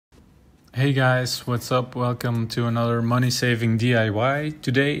Hey guys, what's up? Welcome to another money saving DIY.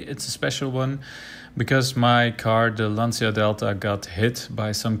 Today it's a special one because my car, the Lancia Delta, got hit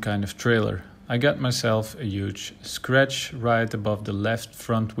by some kind of trailer. I got myself a huge scratch right above the left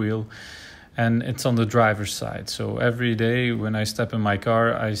front wheel, and it's on the driver's side. So every day when I step in my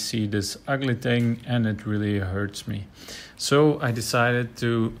car, I see this ugly thing and it really hurts me. So I decided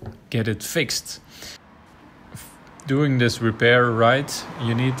to get it fixed. Doing this repair right,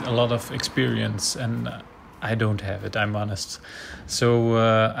 you need a lot of experience, and I don't have it, I'm honest. So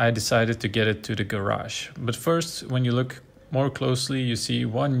I decided to get it to the garage. But first, when you look more closely, you see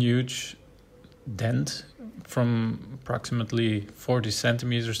one huge dent from approximately 40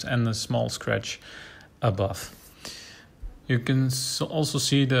 centimeters and a small scratch above. You can also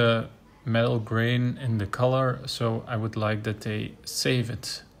see the metal grain in the color, so I would like that they save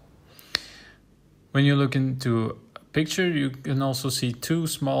it. When you look into picture, you can also see two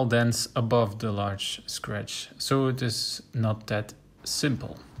small dents above the large scratch, so it is not that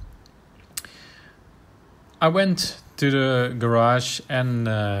simple. I went to the garage and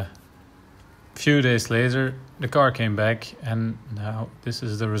a few days later the car came back, and now this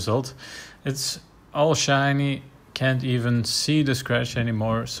is the result. It's all shiny, can't even see the scratch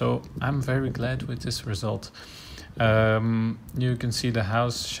anymore, so I'm very glad with this result. You can see the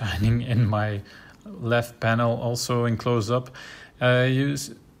house shining in my left panel, also in close-up. You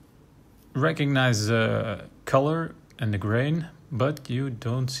recognize the color and the grain, but you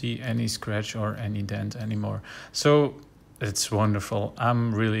don't see any scratch or any dent anymore. So it's wonderful.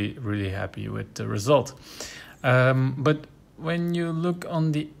 I'm really happy with the result. But when you look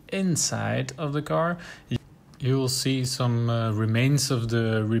on the inside of the car, you will see some remains of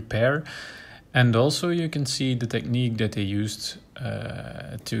the repair. And also you can see the technique that they used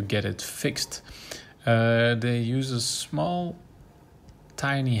to get it fixed. They use a small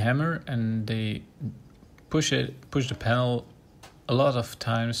tiny hammer and they push the panel a lot of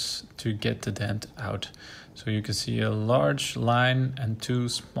times to get the dent out. So you can see a large line and two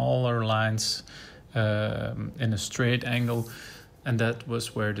smaller lines in a straight angle, and that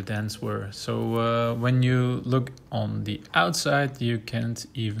was where the dents were. So when you look on the outside, you can't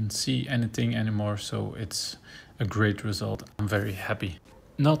even see anything anymore, so it's a great result. I'm very happy.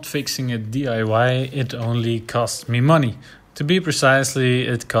 Not fixing a DIY, it only cost me money. To be precisely,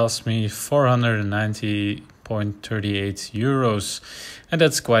 it cost me 490.38 euros, and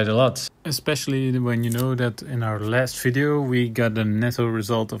that's quite a lot. Especially when you know that in our last video we got a netto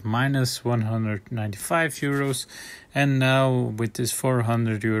result of minus 195 euros, and now with this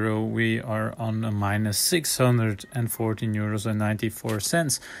 400 euro we are on a minus 614 euros and 94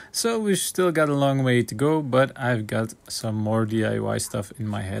 cents. So we've still got a long way to go, but I've got some more DIY stuff in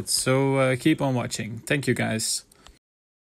my head, so keep on watching. Thank you guys.